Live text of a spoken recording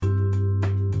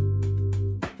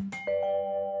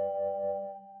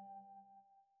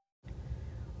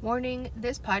Warning,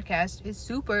 this podcast is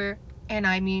super, and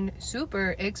I mean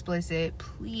super explicit.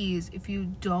 Please, if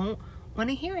you don't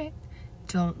want to hear it,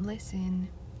 don't listen.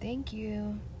 Thank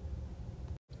you.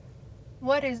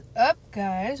 What is up,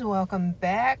 guys? Welcome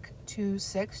back to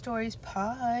Sex Stories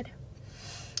Pod.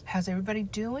 How's everybody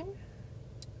doing?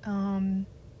 I'm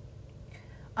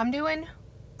doing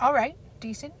all right,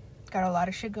 decent. Got a lot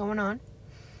of shit going on.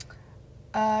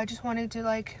 I just wanted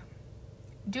to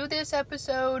do this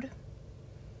episode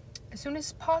as soon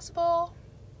as possible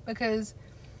because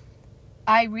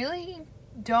I really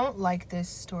don't like this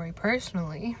story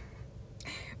personally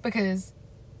because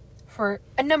for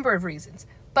a number of reasons,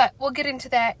 but we'll get into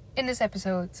that in this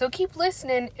episode, so keep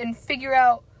listening and figure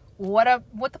out what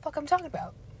the fuck I'm talking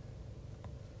about.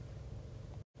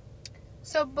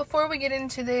 So before we get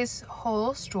into this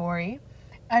whole story,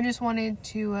 I just wanted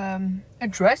to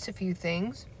address a few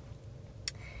things.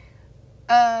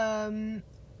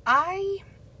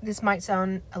 This might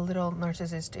sound a little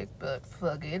narcissistic, but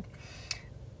fuck it.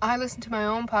 I listen to my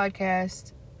own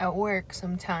podcast at work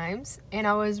sometimes, and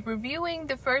I was reviewing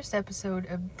the first episode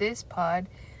of this pod,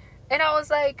 and I was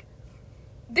like,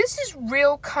 this is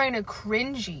real kind of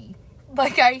cringy.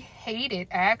 I hate it,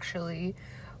 actually,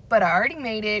 but I already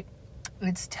made it.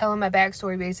 It's telling my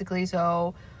backstory, basically,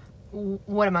 so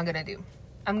what am I gonna do?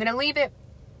 I'm gonna leave it,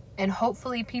 and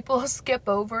hopefully people skip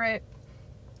over it,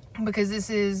 because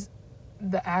this is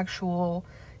the actual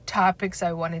topics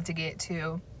I wanted to get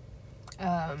to.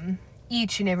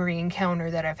 Each and every encounter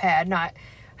that I've had, not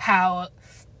how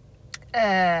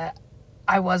I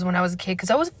was when I was a kid,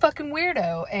 because I was a fucking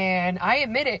weirdo, and I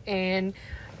admit it, and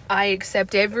I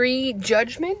accept every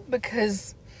judgment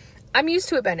because I'm used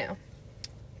to it by now.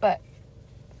 But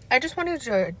I just wanted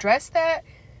to address that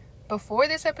before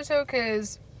this episode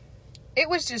because it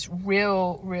was just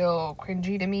real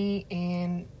cringy to me,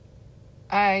 and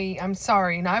I'm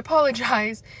sorry, and I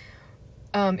apologize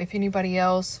if anybody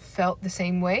else felt the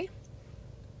same way.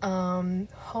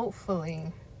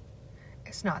 Hopefully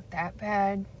it's not that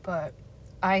bad, but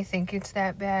I think it's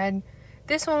that bad.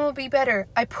 This one will be better,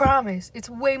 I promise. It's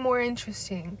way more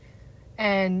interesting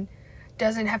and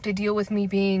doesn't have to deal with me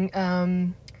being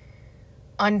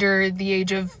under the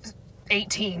age of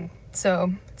 18,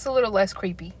 so it's a little less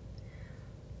creepy.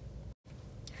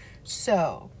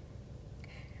 So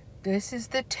this is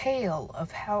the tale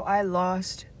of how I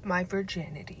lost my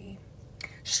virginity.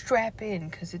 Strap in,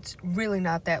 because it's really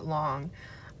not that long.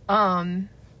 At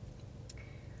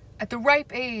the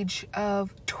ripe age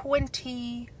of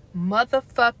 20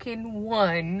 motherfucking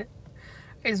 1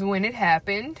 is when it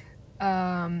happened.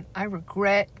 I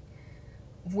regret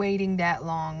waiting that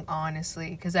long,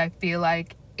 honestly, because I feel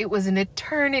like it was an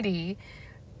eternity,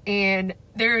 and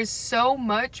there is so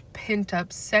much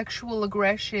pent-up sexual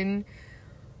aggression.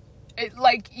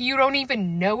 You don't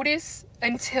even notice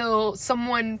until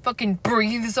someone fucking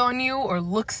breathes on you or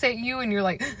looks at you and you're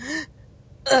like,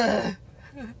 ugh,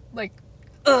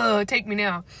 take me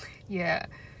now. Yeah,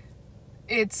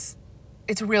 it's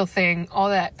a real thing. All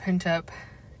that pent-up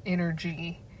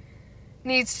energy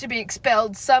needs to be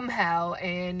expelled somehow,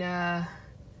 and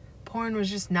porn was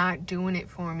just not doing it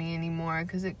for me anymore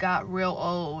because it got real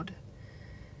old.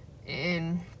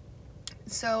 And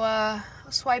so I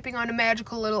was swiping on a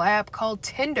magical little app called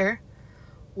Tinder.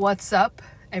 What's up?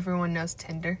 Everyone knows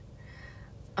Tinder.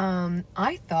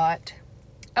 I thought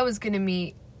I was gonna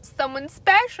meet someone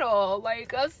special,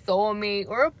 like a soulmate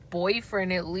or a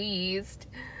boyfriend at least.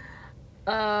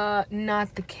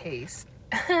 Not the case.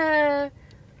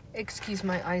 Excuse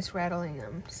my ice rattling,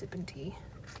 I'm sipping tea.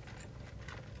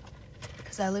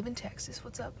 Because I live in Texas,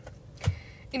 what's up?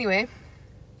 Anyway,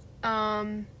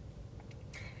 yeah.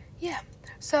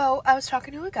 So, I was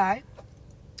talking to a guy.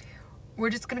 We're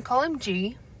just gonna call him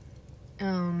G.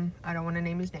 I don't want to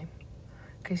name his name,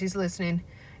 because he's listening,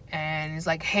 and he's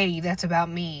like, hey, that's about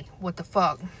me. What the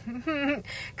fuck?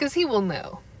 Because he will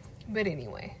know. But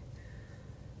anyway.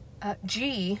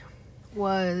 G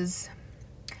was...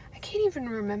 I can't even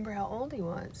remember how old he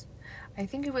was. I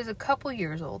think he was a couple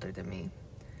years older than me,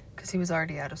 because he was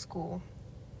already out of school.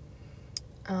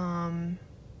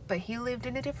 But he lived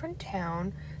in a different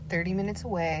town, 30 minutes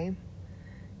away,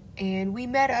 and we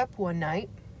met up one night,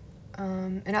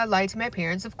 and I lied to my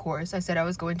parents, of course. I said I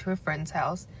was going to a friend's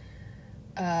house.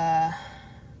 I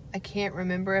can't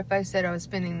remember if I said I was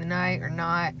spending the night or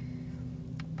not,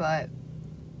 but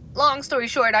long story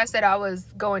short, I said I was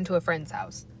going to a friend's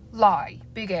house. Lie.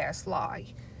 Big ass lie.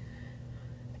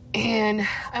 And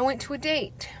I went to a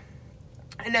date,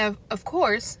 and of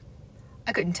course,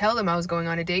 I couldn't tell them I was going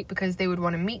on a date because they would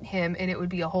want to meet him and it would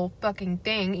be a whole fucking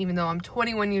thing, even though I'm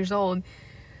 21 years old.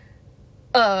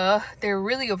 They're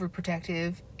really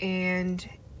overprotective, and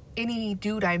any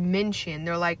dude I mention,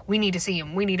 they're like, we need to see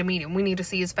him, we need to meet him, we need to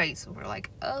see his face. And we're like,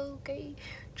 okay,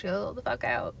 chill the fuck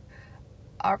out.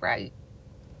 All right.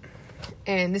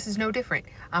 And this is no different.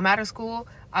 I'm out of school.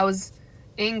 I was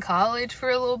in college for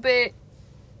a little bit,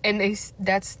 and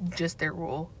that's just their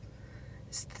rule.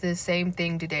 It's the same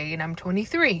thing today, and I'm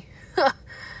 23.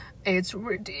 It's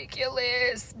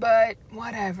ridiculous, but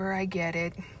whatever, I get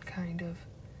it, kind of.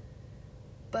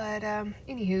 But,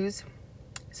 anywho's,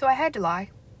 so I had to lie.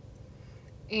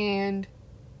 And,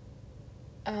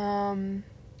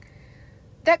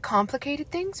 that complicated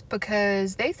things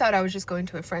because they thought I was just going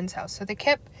to a friend's house. So they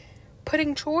kept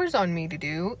putting chores on me to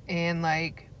do, and,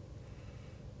 like,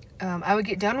 I would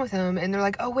get done with them, and they're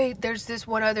like, oh, wait, there's this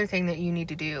one other thing that you need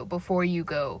to do before you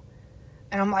go.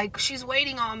 And I'm like, she's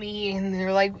waiting on me. And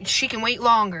they're like, she can wait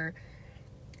longer.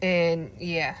 And,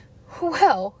 yeah.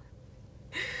 Well,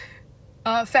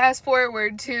 fast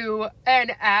forward to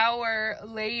an hour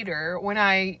later when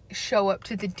I show up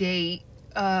to the date.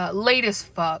 Late as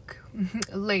fuck.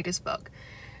 Late as fuck.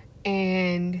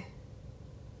 And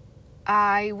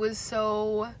I was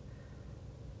so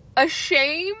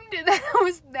ashamed that I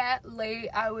was that late.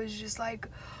 I was just like,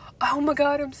 oh my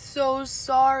god, I'm so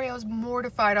sorry. I was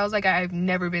mortified. I was like, I've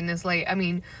never been this late. I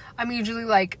mean, I'm usually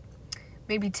like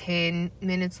maybe 10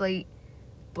 minutes late,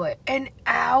 but an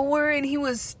hour, and he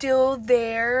was still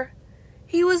there.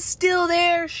 He was still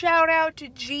there. Shout out to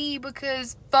G,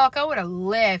 because fuck, I would have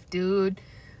left, dude.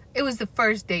 It was the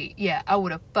first date. Yeah, I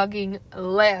would have fucking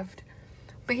left.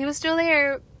 But he was still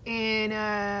there,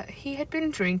 and he had been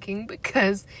drinking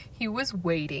because he was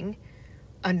waiting,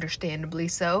 understandably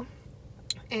so.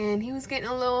 And he was getting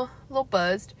a little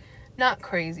buzzed. Not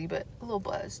crazy, but a little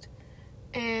buzzed.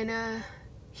 And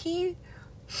he,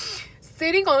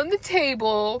 sitting on the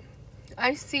table,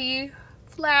 I see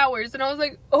flowers. And I was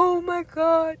like, oh my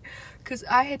god. Because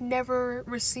I had never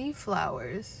received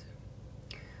flowers.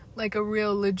 Like a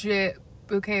real legit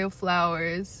bouquet of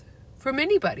flowers from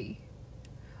anybody.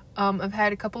 I've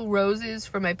had a couple roses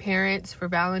from my parents for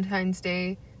Valentine's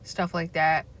Day. Stuff like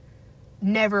that.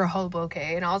 Never a whole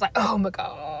bouquet. And I was like, oh my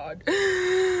god.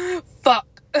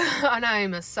 Fuck. And I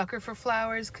am a sucker for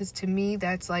flowers, because to me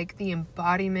that's like the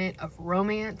embodiment of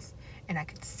romance, and I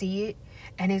could see it.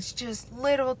 And it's just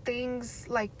little things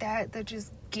like that that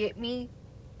just get me,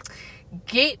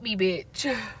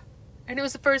 bitch. And it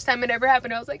was the first time it ever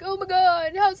happened. I was like, oh my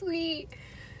god, how sweet.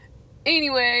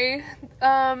 Anyway,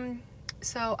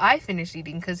 so I finished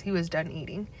eating because he was done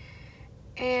eating.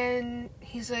 And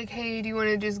he's like, hey, do you want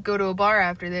to just go to a bar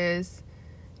after this?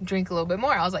 Drink a little bit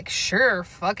more. I was like, sure,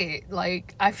 fuck it.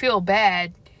 Like, I feel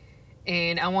bad.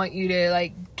 And I want you to,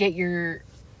 like, get your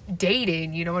date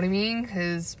in, you know what I mean?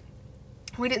 Because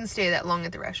we didn't stay that long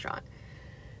at the restaurant.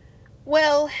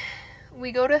 Well,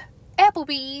 we go to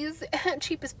Applebee's.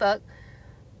 Cheap as fuck.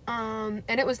 And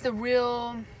it was the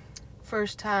real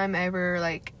first time ever,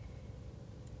 like,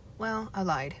 well, I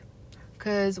lied.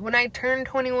 Because when I turned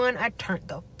 21, I turned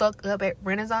the fuck up at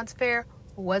Renaissance Fair.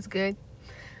 Was good.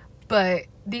 But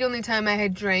the only time I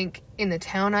had drank in the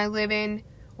town I live in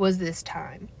was this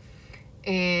time.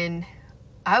 And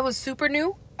I was super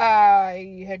new.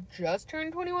 I had just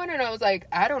turned 21, and I was like,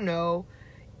 I don't know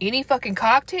any fucking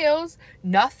cocktails,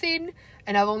 nothing.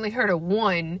 And I've only heard of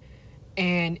one.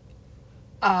 And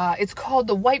it's called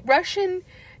the White Russian.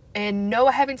 And no,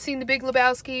 I haven't seen the Big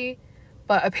Lebowski.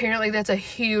 But apparently that's a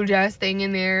huge ass thing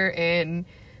in there, and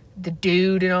the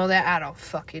dude and all that, I don't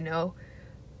fucking know.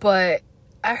 But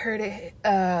I heard it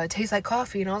tastes like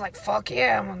coffee, and I was like, fuck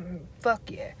yeah, fuck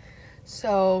yeah.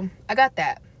 So I got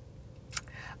that.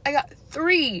 I got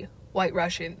 3 White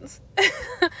Russians.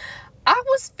 I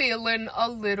was feeling a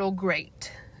little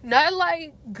great. Not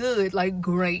like good, like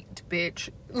great, bitch.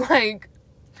 Like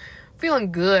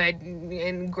feeling good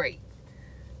and great.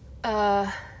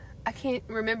 I can't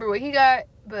remember what he got,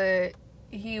 but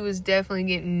he was definitely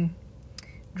getting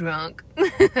drunk.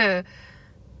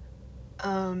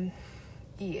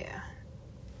 Yeah.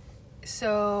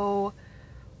 So,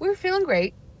 we were feeling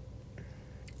great.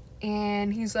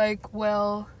 And he's like,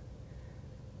 well,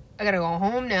 I gotta go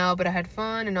home now, but I had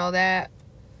fun and all that.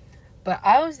 But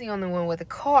I was the only one with a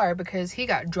car because he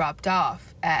got dropped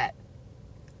off at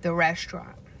the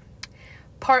restaurant.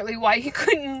 Partly why he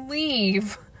couldn't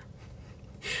leave.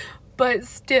 But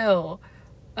still,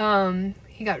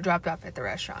 he got dropped off at the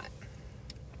restaurant.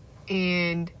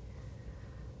 And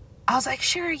I was like,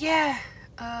 sure, yeah.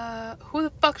 Who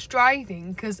the fuck's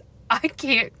driving? Because I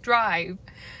can't drive.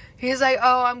 He's like,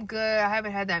 oh, I'm good. I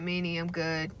haven't had that many. I'm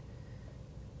good.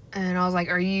 And I was like,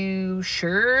 are you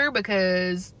sure?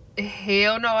 Because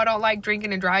hell no, I don't like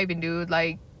drinking and driving, dude.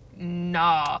 Like,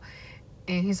 nah.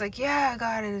 And he's like, yeah, I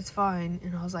got it. It's fine.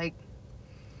 And I was like,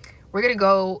 we're going to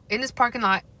go in this parking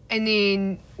lot and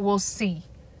then we'll see.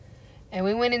 And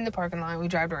we went in the parking lot. We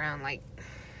drove around like,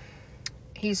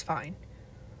 he's fine.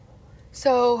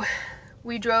 So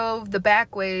we drove the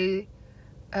back way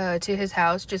to his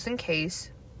house just in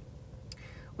case.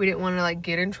 We didn't want to like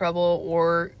get in trouble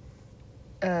or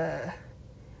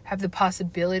have the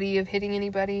possibility of hitting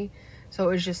anybody. So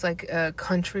it was just like a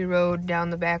country road down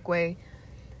the back way.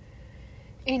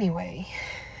 Anyway,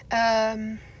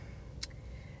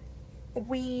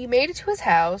 we made it to his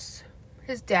house.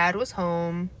 His dad was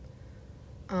home.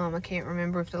 I can't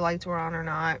remember if the lights were on or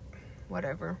not.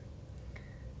 Whatever.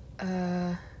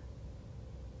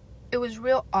 It was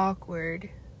real awkward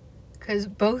because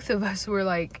both of us were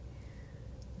like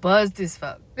buzzed as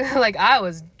fuck. Like, I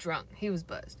was drunk. He was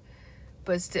buzzed.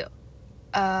 But still,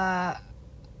 I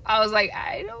was like,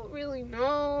 I don't really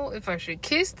know if I should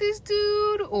kiss this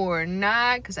dude or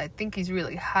not, because I think he's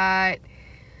really hot.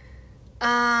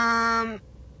 I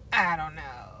don't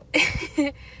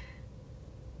know.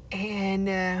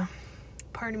 And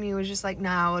part of me was just like,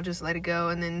 nah, I'll just let it go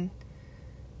and then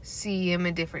see him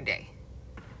a different day.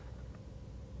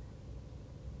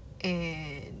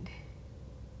 And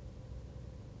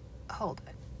hold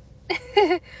on.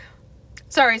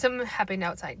 Sorry, something happened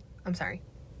outside. I'm sorry.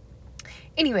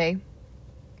 Anyway,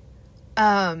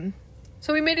 so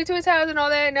we made it to his house and all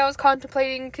that, and I was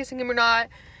contemplating kissing him or not,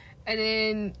 and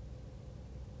then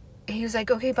he was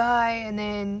like, okay, bye, and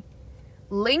then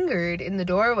lingered in the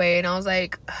doorway, and I was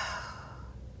like,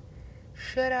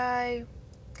 should I?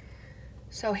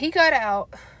 So he got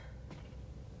out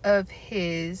of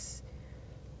his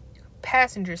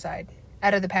passenger side,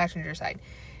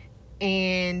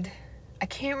 and I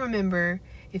can't remember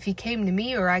if he came to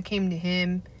me or I came to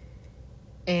him,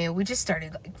 and we just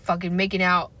started like fucking making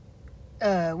out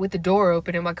with the door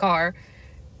open in my car,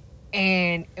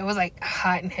 and it was like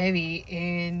hot and heavy,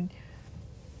 and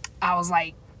I was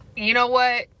like, you know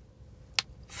what,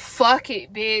 fuck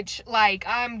it, bitch, like,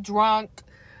 I'm drunk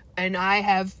and I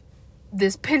have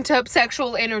this pent up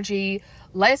sexual energy,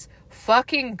 let's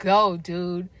fucking go,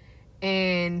 dude.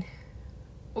 And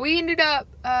we ended up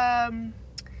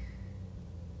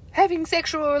having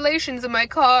sexual relations in my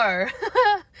car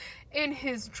in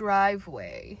his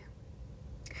driveway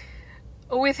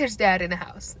with his dad in the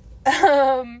house.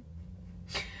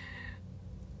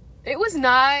 It was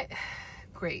not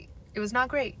great.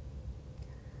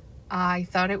 I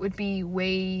thought it would be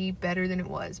way better than it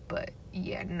was, but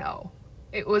yeah, no.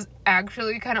 It was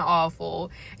actually kind of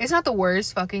awful. It's not the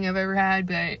worst fucking I've ever had,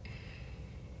 but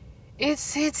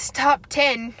it's top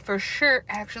 10 for sure.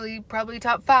 Actually, probably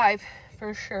top 5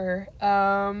 for sure.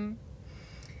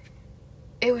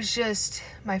 It was just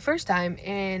my first time,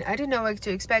 and I didn't know what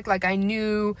to expect. Like, I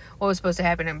knew what was supposed to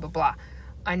happen and blah blah.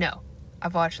 I know.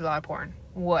 I've watched a lot of porn.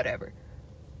 Whatever.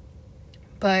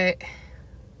 But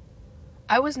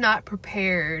I was not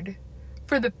prepared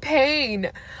for the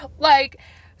pain. Like,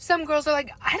 some girls are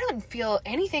like, I don't feel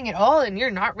anything at all, and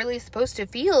you're not really supposed to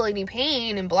feel any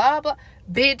pain, and blah, blah.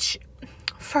 Bitch,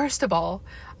 first of all,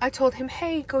 I told him,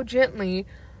 hey, go gently.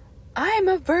 I'm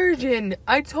a virgin.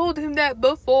 I told him that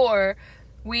before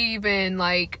we even,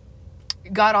 like,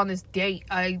 got on this date.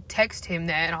 I texted him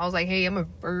that, and I was like, hey, I'm a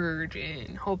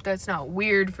virgin. Hope that's not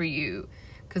weird for you,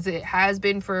 because it has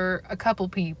been for a couple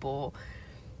people.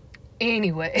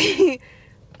 Anyway,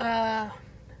 I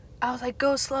was like,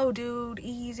 go slow, dude,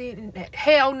 easy.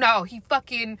 Hell no, he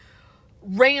fucking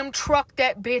ram trucked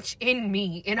that bitch in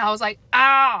me. And I was like,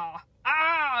 bitch.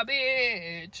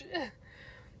 And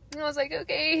I was like,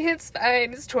 okay, it's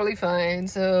fine, it's totally fine.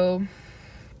 So,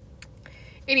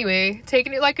 anyway,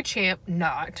 taking it like a champ,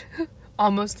 not.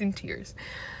 Almost in tears.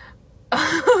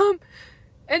 And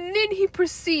then he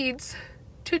proceeds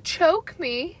to choke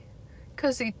me,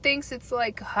 because he thinks it's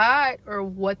like hot or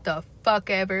what the fuck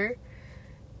ever.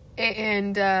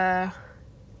 And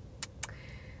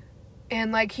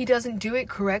like, he doesn't do it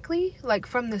correctly. Like,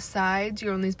 from the sides,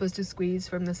 you're only supposed to squeeze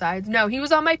from the sides. No, he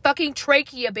was on my fucking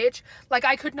trachea, bitch. Like,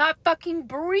 I could not fucking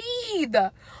breathe.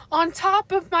 On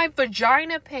top of my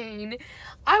vagina pain,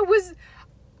 I was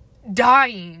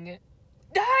dying.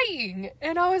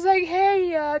 And I was like,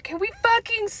 hey, can we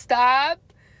fucking stop?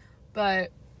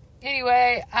 But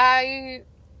anyway, I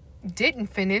didn't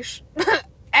finish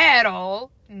at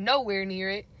all. Nowhere near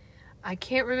it. I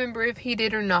can't remember if he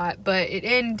did or not, but it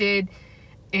ended,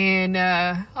 and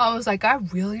I was like, I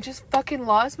really just fucking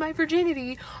lost my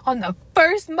virginity on the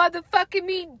first motherfucking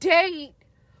me date.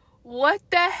 What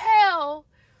the hell?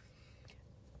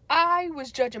 I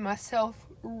was judging myself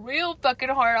real fucking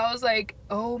hard. I was like,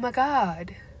 oh my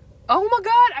god,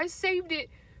 I saved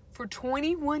it for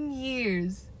 21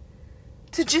 years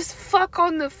to just fuck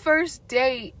on the first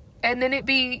date and then it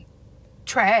be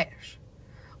trash.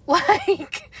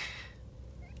 Like,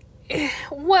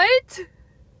 what?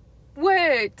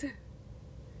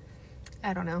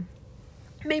 I don't know.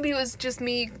 Maybe it was just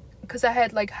me because I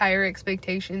had like higher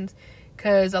expectations,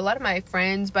 because a lot of my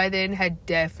friends by then had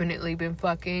definitely been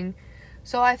fucking.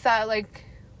 So I thought, like,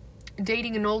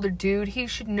 dating an older dude, he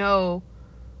should know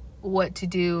what to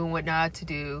do and what not to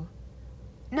do.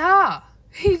 Nah,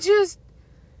 he just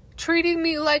treating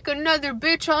me like another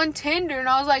bitch on Tinder, and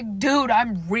I was like, dude,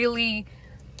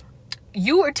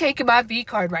 you are taking my V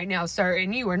card right now, sir,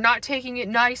 and you are not taking it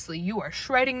nicely. You are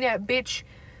shredding that bitch,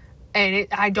 and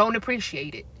I don't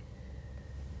appreciate it.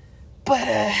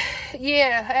 But,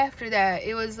 yeah, after that,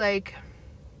 it was like,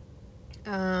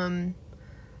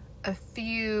 a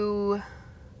few,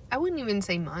 I wouldn't even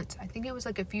say months, I think it was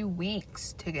like a few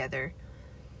weeks together,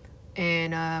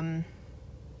 and,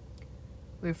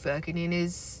 we were fucking in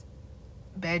his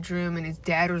bedroom, and his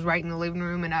dad was right in the living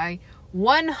room, and I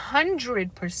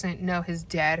 100% know his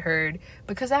dad heard,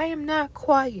 because I am not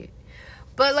quiet.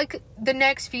 But, like, the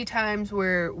next few times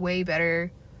were way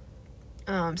better.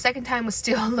 Second time was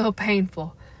still a little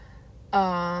painful.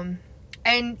 And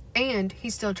he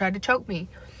still tried to choke me.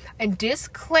 And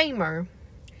disclaimer,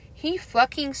 he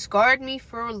fucking scarred me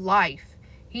for life.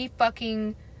 He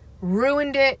fucking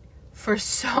ruined it for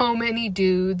so many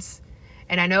dudes.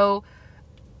 And I know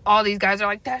all these guys are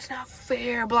like, that's not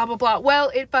fair, blah, blah, blah.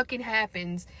 Well, it fucking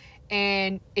happens.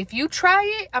 And if you try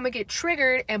it, I'm gonna get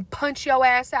triggered and punch your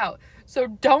ass out. So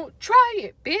don't try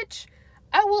it, bitch.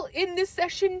 I will end this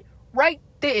session right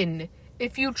then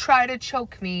if you try to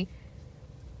choke me.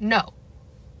 No.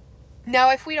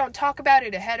 Now, if we don't talk about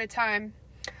it ahead of time,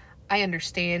 I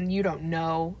understand. You don't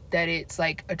know that it's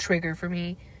like a trigger for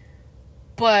me.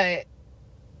 But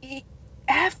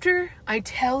after I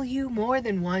tell you more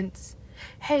than once,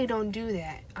 hey, don't do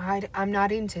that. I'm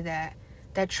not into that.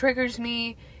 That triggers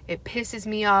me. It pisses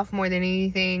me off more than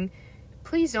anything.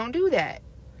 Please don't do that.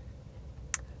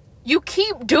 You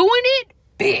keep doing it,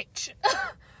 bitch.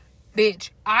 Bitch,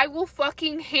 I will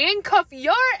fucking handcuff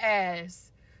your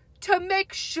ass to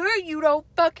make sure you don't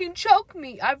fucking choke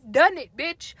me. I've done it,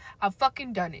 bitch. I've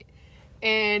fucking done it.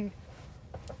 And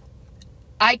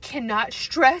I cannot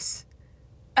stress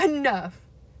enough.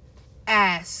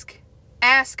 Ask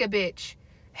a bitch.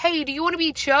 Hey, do you want to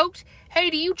be choked? Hey,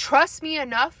 do you trust me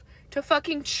enough to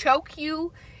fucking choke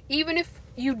you? Even if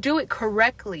you do it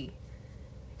correctly.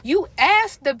 You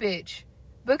ask the bitch.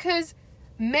 Because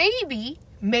maybe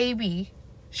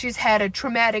she's had a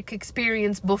traumatic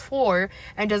experience before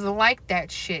and doesn't like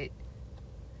that shit.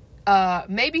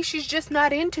 Maybe she's just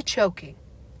not into choking.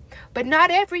 But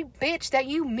not every bitch that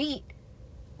you meet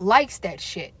likes that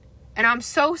shit. And I'm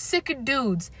so sick of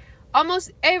dudes.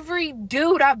 Almost every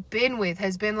dude I've been with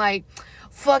has been like,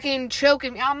 fucking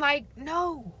choking me. I'm like,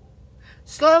 no.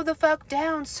 Slow the fuck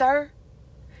down, sir.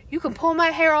 You can pull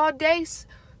my hair all day,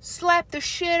 slap the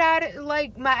shit out of,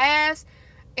 like, my ass,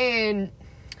 and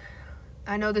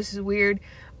I know this is weird,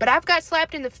 but I've got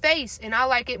slapped in the face, and I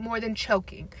like it more than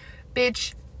choking.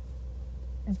 Bitch,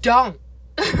 don't.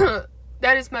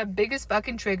 That is my biggest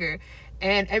fucking trigger,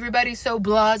 and everybody's so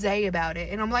blasé about it,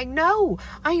 and I'm like, no,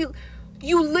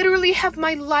 you literally have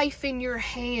my life in your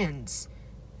hands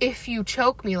if you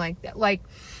choke me like that. Like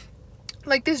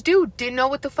this dude didn't know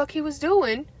what the fuck he was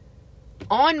doing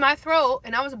on my throat,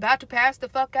 and I was about to pass the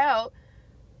fuck out.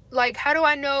 Like, how do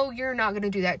I know you're not gonna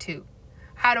do that too?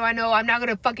 How do I know I'm not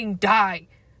gonna fucking die?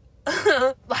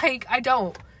 Like, I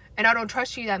don't. And I don't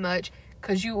trust you that much,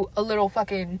 because you a little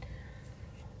fucking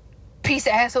piece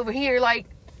of ass over here. Like,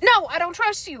 no, I don't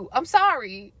trust you. I'm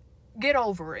sorry. Get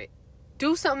over it.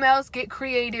 Do something else. Get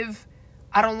creative.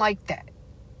 I don't like that.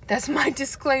 That's my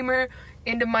disclaimer.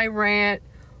 Into my rant.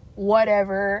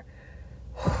 Whatever.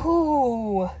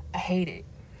 Whew. I hate it.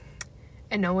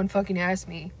 And no one fucking asked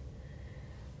me.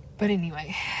 But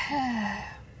anyway.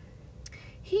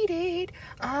 Heated.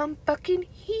 I'm fucking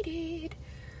heated.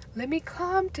 Let me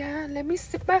calm down. Let me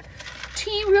sip my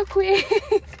tea real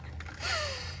quick.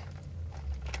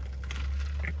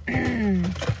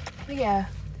 Yeah.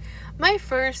 My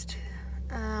first,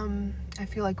 I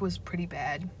feel like was pretty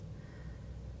bad.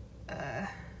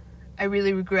 I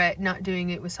really regret not doing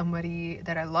it with somebody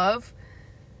that I love,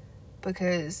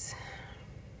 because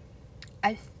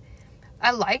I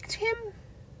liked him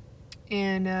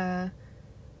and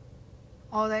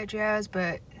all that jazz,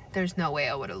 but there's no way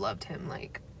I would have loved him.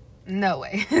 Like, no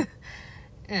way.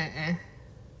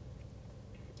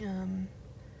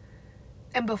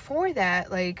 And before that,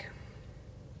 like,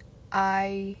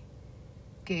 I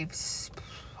gave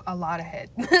a lot of head.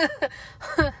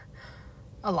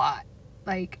 A lot.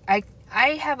 Like, I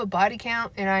have a body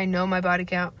count, and I know my body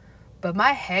count, but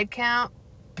my head count,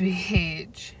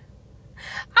 bitch,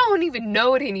 I don't even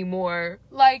know it anymore.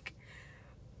 Like,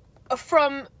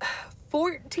 from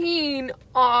 14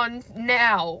 on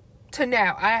now to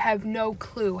now, I have no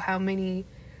clue how many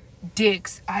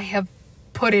dicks I have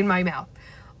put in my mouth.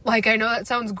 Like, I know that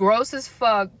sounds gross as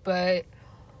fuck, but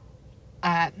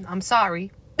I'm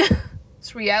sorry.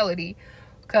 It's reality.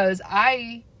 Because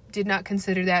I did not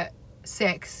consider that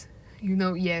sex. You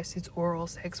know, yes, it's oral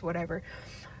sex, whatever.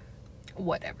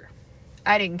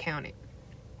 I didn't count it.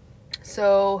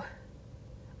 So,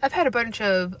 I've had a bunch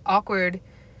of awkward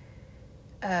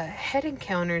head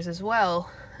encounters as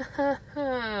well.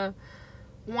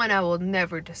 One I will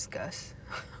never discuss.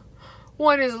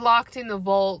 One is locked in the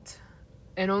vault,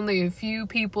 and only a few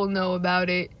people know about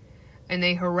it, and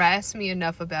they harass me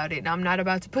enough about it, and I'm not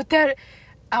about to put that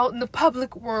out in the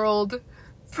public world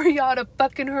for y'all to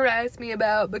fucking harass me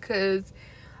about, because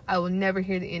I will never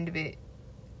hear the end of it,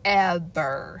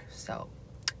 ever. So,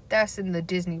 that's in the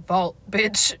Disney vault,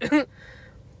 bitch.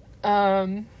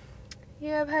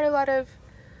 Yeah, I've had a lot of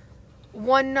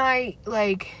one night,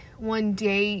 like, one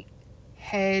date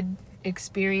head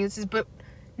experiences, but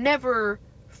never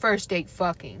first date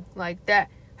fucking. Like, that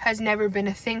has never been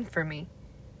a thing for me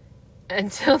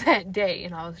until that day.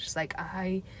 And I was just like,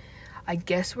 I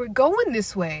guess we're going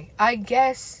this way. I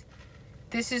guess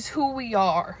this is who we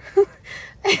are.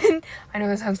 And I know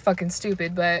that sounds fucking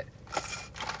stupid, but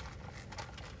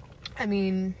I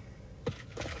mean,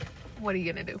 what are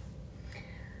you gonna do?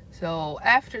 So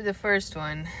after the first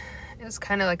one, it was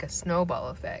kind of like a snowball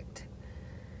effect.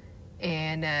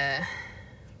 And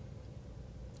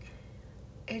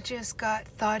it just got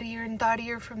thoughtier and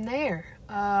thoughtier from there.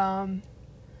 And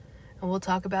we'll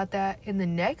talk about that in the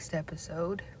next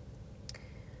episode.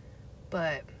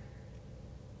 But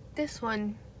this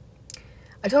one,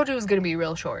 I told you it was going to be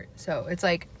real short. So it's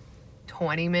like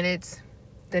 20 minutes.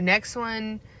 The next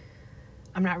one,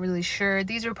 I'm not really sure.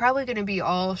 These are probably going to be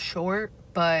all short,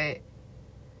 but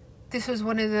this was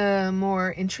one of the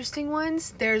more interesting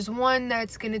ones. There's one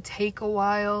that's going to take a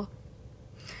while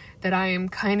that I am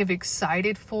kind of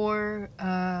excited for.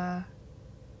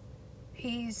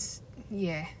 He's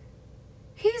an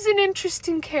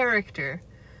interesting character.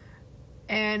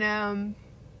 And, I'm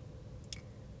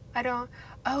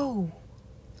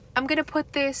going to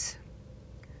put this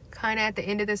kind of at the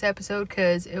end of this episode,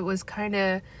 because it was kind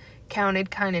of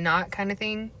counted, kind of not kind of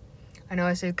thing. I know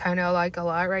I said kind of like a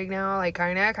lot right now, like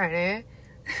kind of.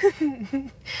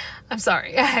 I'm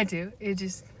sorry, I had to.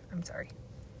 I'm sorry.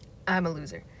 I'm a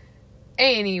loser.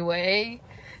 Anyway,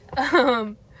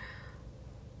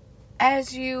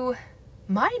 as you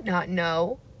might not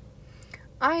know,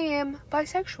 I am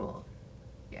bisexual.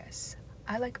 Yes,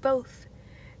 I like both.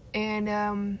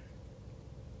 And,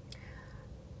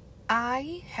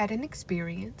 I had an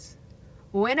experience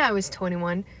when I was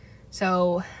 21,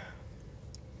 so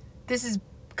this is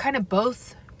kind of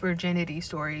both virginity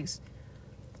stories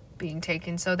being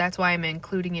taken, so that's why I'm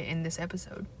including it in this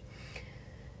episode.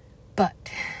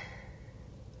 But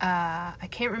I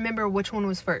can't remember which one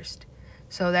was first,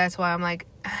 so that's why I'm like,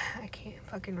 I can't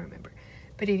fucking remember.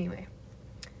 But anyway,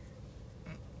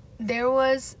 there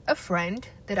was a friend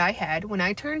that I had when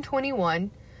I turned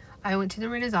 21. I went to the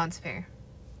Renaissance Fair.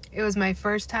 It was my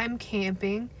first time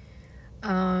camping.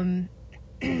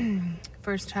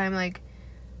 First time, like,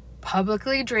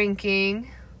 publicly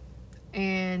drinking.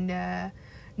 And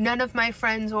none of my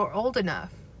friends were old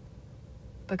enough,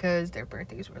 because their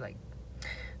birthdays were, like,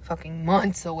 fucking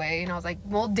months away. And I was like,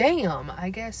 well, damn, I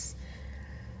guess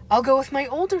I'll go with my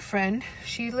older friend.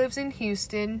 She lives in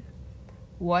Houston.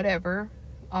 Whatever.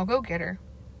 I'll go get her.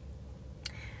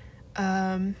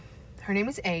 Her name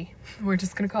is A. We're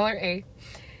just gonna call her A.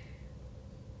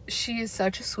 She is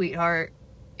such a sweetheart,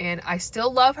 and I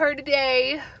still love her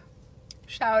today.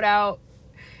 Shout out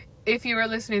if you are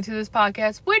listening to this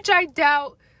podcast, which I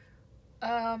doubt.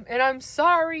 And I'm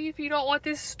sorry if you don't want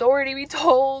this story to be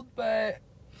told, but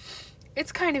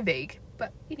it's kind of vague.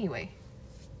 But anyway,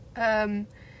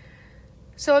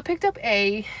 so I picked up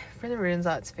A for the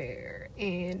Renaissance Fair,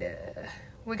 and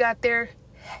we got there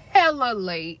hella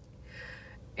late,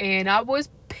 and I was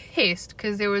pissed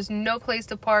because there was no place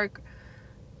to park,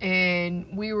 and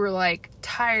we were like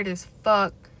tired as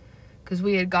fuck because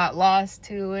we had got lost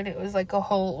too, and it was like a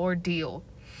whole ordeal.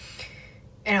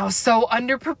 And I was so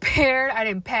underprepared. I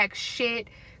didn't pack shit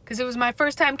because it was my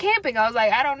first time camping. I was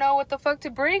like, I don't know what the fuck to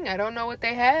bring. I don't know what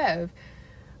they have.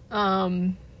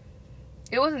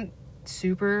 It wasn't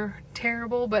super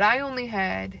terrible, but I only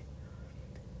had...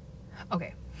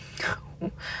 Okay.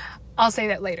 I'll say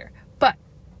that later. But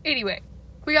anyway,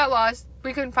 we got lost.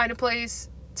 We couldn't find a place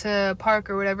to park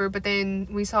or whatever, but then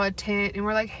we saw a tent and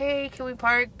we're like, hey, can we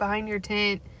park behind your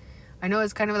tent? I know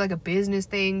it's kind of like a business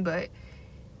thing, but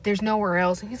there's nowhere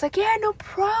else. And he's like, yeah, no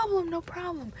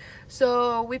problem.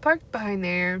 So we parked behind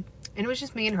there, and it was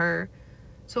just me and her.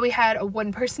 So we had a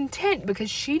 1-person tent because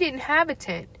she didn't have a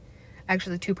tent.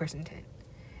 Actually, 2-person tent.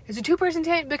 It's a 2-person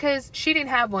tent because she didn't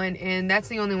have one, and that's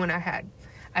the only one I had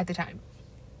at the time.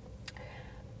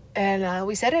 And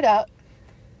we set it up,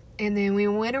 and then we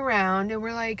went around, and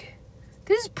we're like,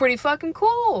 this is pretty fucking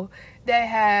cool. They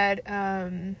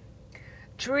had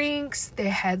drinks. They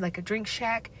had like a drink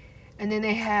shack, and then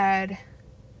they had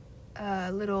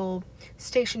little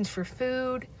stations for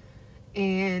food,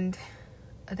 and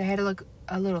they had like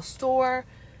a little store,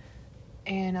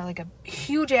 and like a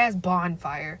huge ass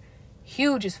bonfire,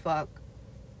 huge as fuck.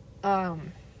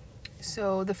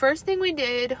 So the first thing we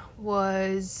did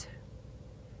was,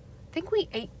 I think we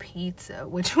ate pizza,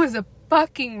 which was a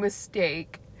fucking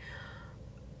mistake.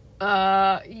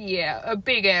 Yeah, a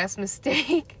big ass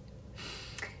mistake.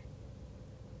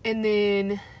 And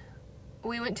then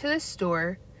we went to the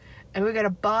store and we got a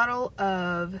bottle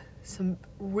of some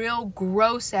real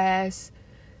gross ass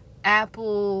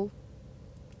apple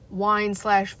wine /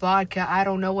 vodka. I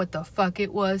don't know what the fuck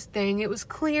it was thing. It was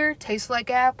clear, tastes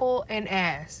like apple and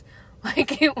ass.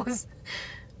 Like, it was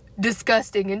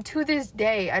disgusting. And to this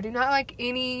day, I do not like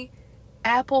any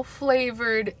apple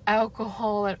flavored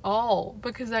alcohol at all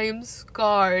because I am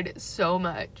scarred so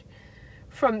much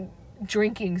from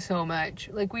drinking so much.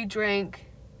 Like, we drank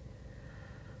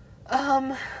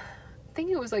I think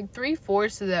it was like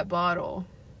 3/4 of that bottle,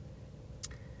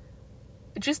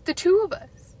 just the two of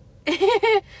us.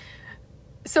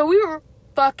 So we were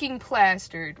fucking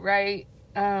plastered, right?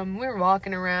 We were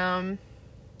walking around,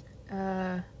 we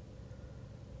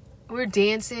were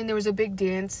dancing. There was a big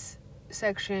dance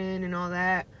section and all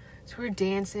that, so we were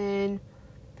dancing,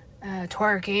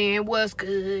 twerking, was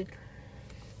good.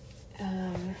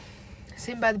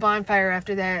 Sitting by the bonfire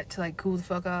after that to like cool the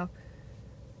fuck off.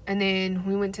 And then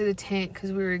we went to the tent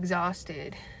because we were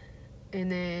exhausted.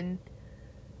 And then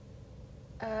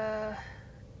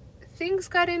things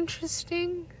got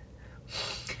interesting.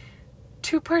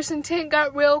 2-person tent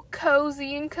got real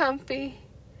cozy and comfy.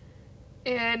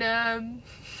 And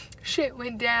shit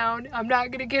went down. I'm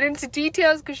not gonna get into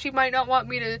details because she might not want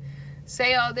me to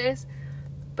say all this.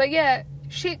 But yeah,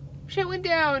 shit went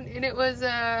down, and it was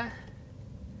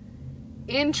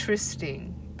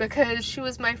interesting because she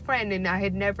was my friend and I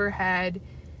had never had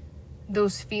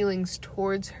those feelings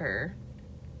towards her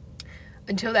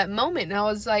until that moment. And I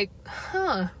was like,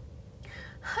 huh.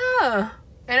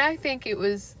 And I think it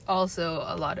was also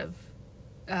a lot of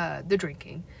the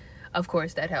drinking. Of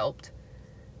course, that helped.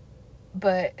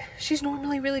 But she's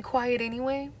normally really quiet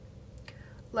anyway.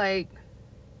 Like,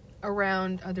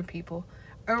 around other people.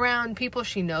 Around people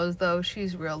she knows, though,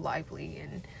 she's real lively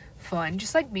and fun,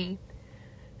 just like me.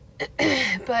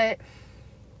 But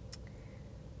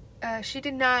she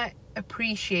did not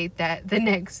appreciate that the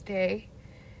next day.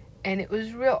 And it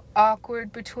was real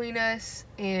awkward between us.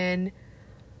 And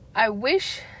I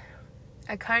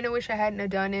kind of wish I hadn't have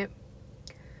done it.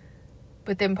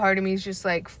 But then part of me is just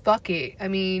like, fuck it. I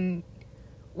mean,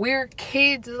 we're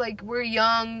kids, like, we're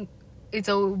young. It's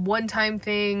a one-time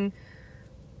thing.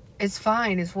 It's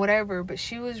fine, it's whatever. But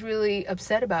she was really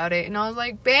upset about it. And I was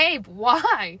like, babe,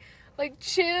 why? Like,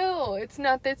 chill. It's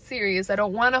not that serious. I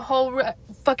don't want a whole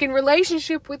fucking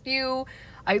relationship with you.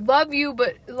 I love you,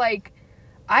 but, like,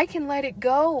 I can let it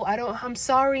go. I'm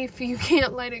sorry if you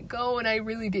can't let it go. And I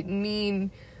really didn't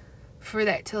mean for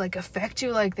that to, like, affect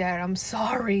you like that. I'm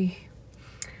sorry.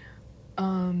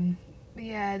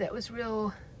 Yeah, that was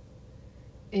real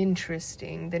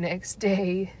interesting the next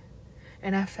day.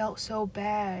 And I felt so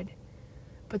bad.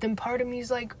 But then part of me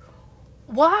is like,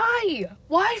 why?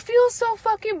 Why feel so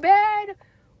fucking bad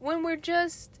when we're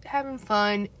just having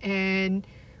fun and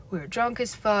we're drunk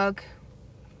as fuck?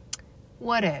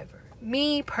 Whatever.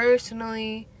 Me,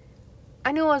 personally,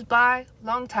 I knew I was bi a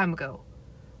long time ago.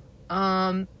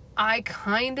 I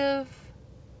kind of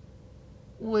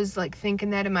was, like, thinking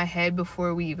that in my head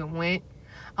before we even went.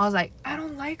 I was like, I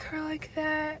don't like her like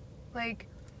that. Like,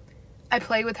 I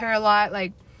play with her a lot,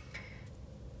 like,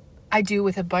 I do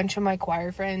with a bunch of my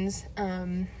choir friends.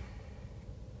 I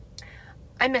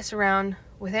mess around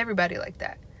with everybody like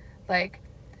that. Like,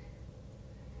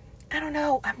 I don't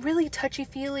know, I'm really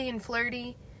touchy-feely and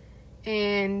flirty,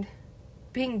 and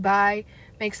being bi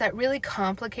makes that really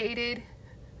complicated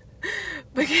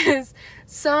because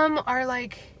some are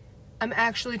like, I'm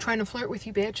actually trying to flirt with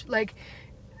you, bitch. Like,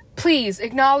 please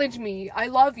acknowledge me. I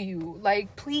love you.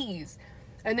 Like, please.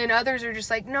 And then others are just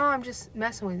like, no, I'm just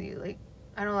messing with you. Like,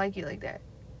 I don't like you like that.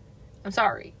 I'm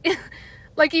sorry.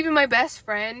 Like, even my best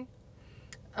friend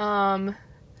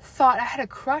thought I had a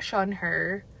crush on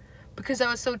her because I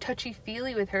was so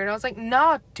touchy-feely with her. And I was like,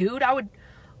 nah, dude,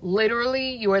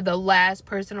 you are the last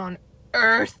person on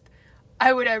earth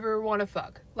I would ever want to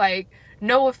fuck. Like,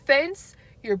 no offense,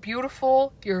 you're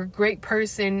beautiful, you're a great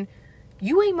person,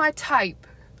 you ain't my type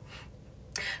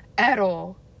at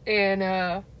all.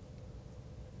 And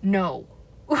no.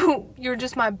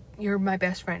 You're my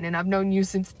best friend, and I've known you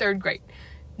since 3rd grade.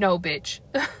 No, bitch.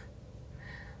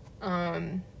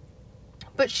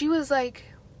 But she was like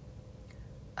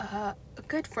a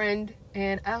good friend,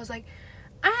 and I was like,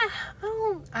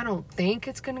 I don't think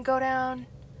it's gonna go down.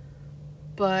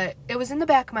 But it was in the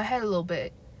back of my head a little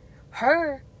bit.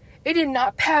 It did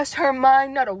not pass her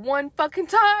mind not a one fucking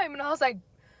time. And I was like,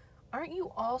 aren't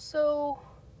you also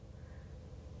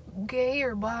gay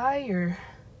or bi or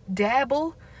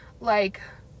dabble? Like,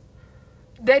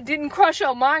 that didn't cross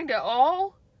your mind at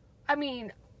all? I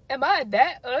mean, am I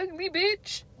that ugly,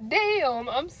 bitch? Damn,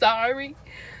 I'm sorry.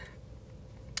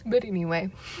 But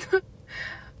anyway.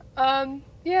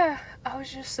 Yeah, I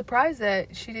was just surprised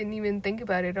that she didn't even think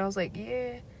about it. I was like,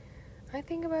 yeah, I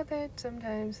think about that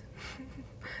sometimes.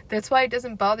 That's why it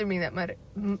doesn't bother me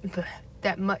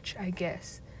that much, I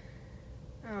guess.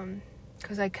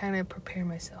 Because I kind of prepare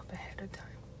myself ahead of time.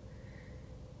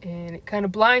 And it kind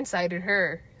of blindsided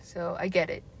her, so I get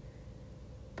it.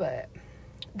 But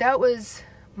that was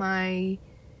my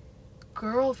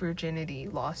girl virginity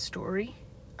lost story.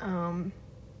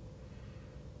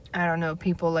 I don't know,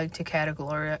 people like to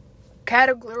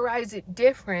categorize it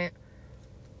different,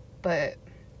 but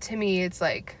to me it's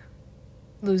like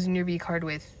losing your V card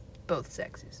with both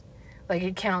sexes. Like,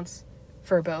 it counts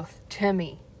for both to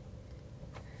me,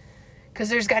 because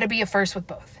there's got to be a first with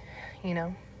both, you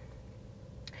know.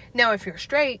 Now if you're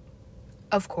straight,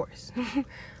 of course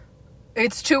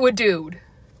it's to a dude,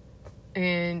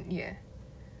 and yeah.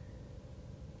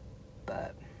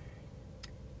 But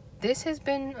this has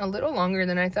been a little longer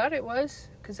than I thought it was,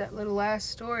 because that little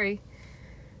last story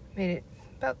made it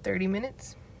about 30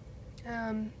 minutes.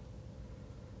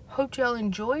 Hope y'all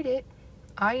enjoyed it.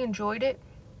 I enjoyed it.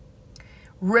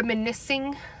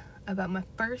 Reminiscing about my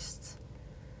firsts.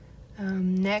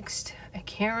 Next, I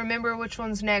can't remember which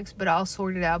one's next, but I'll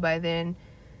sort it out by then.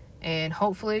 And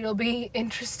hopefully it'll be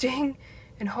interesting.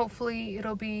 And hopefully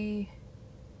it'll be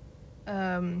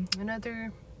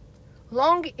another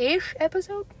long-ish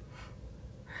episode.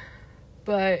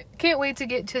 But can't wait to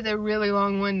get to the really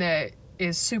long one that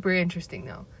is super interesting,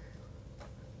 though.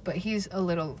 But he's a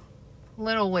little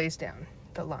ways down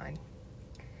the line.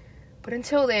 But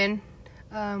until then,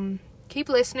 keep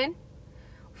listening.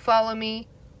 Follow me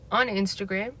on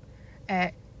Instagram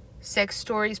at Sex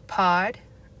Stories Pod.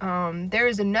 There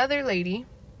is another lady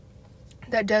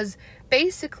that does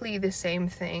basically the same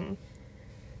thing.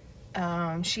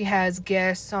 She has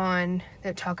guests on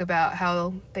that talk about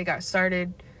how they got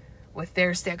started with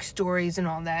their sex stories and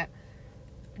all that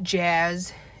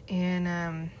jazz.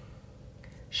 And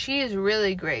she is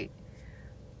really great.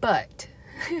 But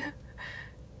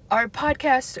our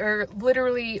podcasts are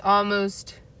literally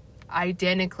almost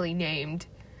identically named.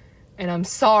 And I'm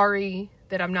sorry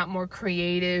that I'm not more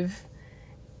creative.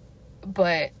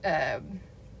 But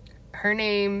her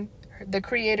name, the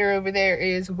creator over there,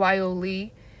 is Wyo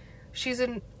Lee. She's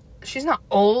not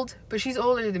old, but she's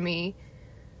older than me.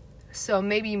 So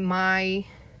maybe my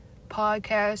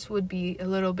podcast would be a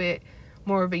little bit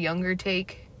more of a younger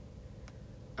take.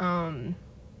 And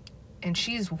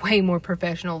she's way more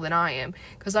professional than I am,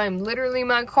 because I'm literally in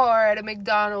my car at a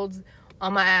McDonald's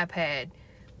on my iPad.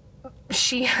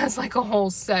 She has like a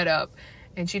whole setup,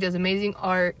 and she does amazing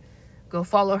art. Go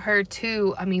follow her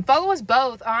too. I mean, follow us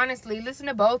both, honestly. Listen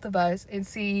to both of us and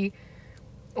see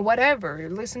whatever.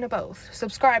 Listen to both.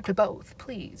 Subscribe to both,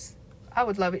 please. I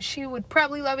would love it. She would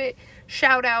probably love it.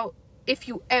 Shout out if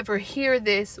you ever hear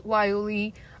this, Wyo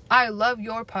Lee. I love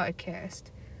your podcast.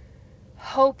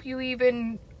 Hope you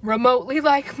even remotely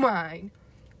like mine.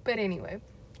 But anyway,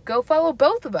 go follow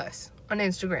both of us on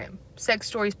Instagram. Sex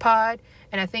Stories Pod.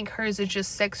 And I think hers is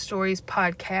just Sex Stories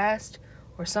Podcast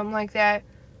or something like that.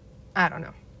 I don't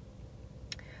know.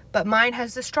 But mine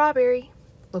has the strawberry.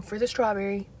 Look for the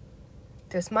strawberry.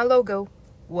 That's my logo.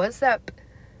 What's up?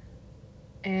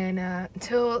 And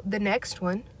until the next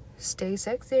one, stay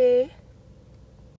sexy.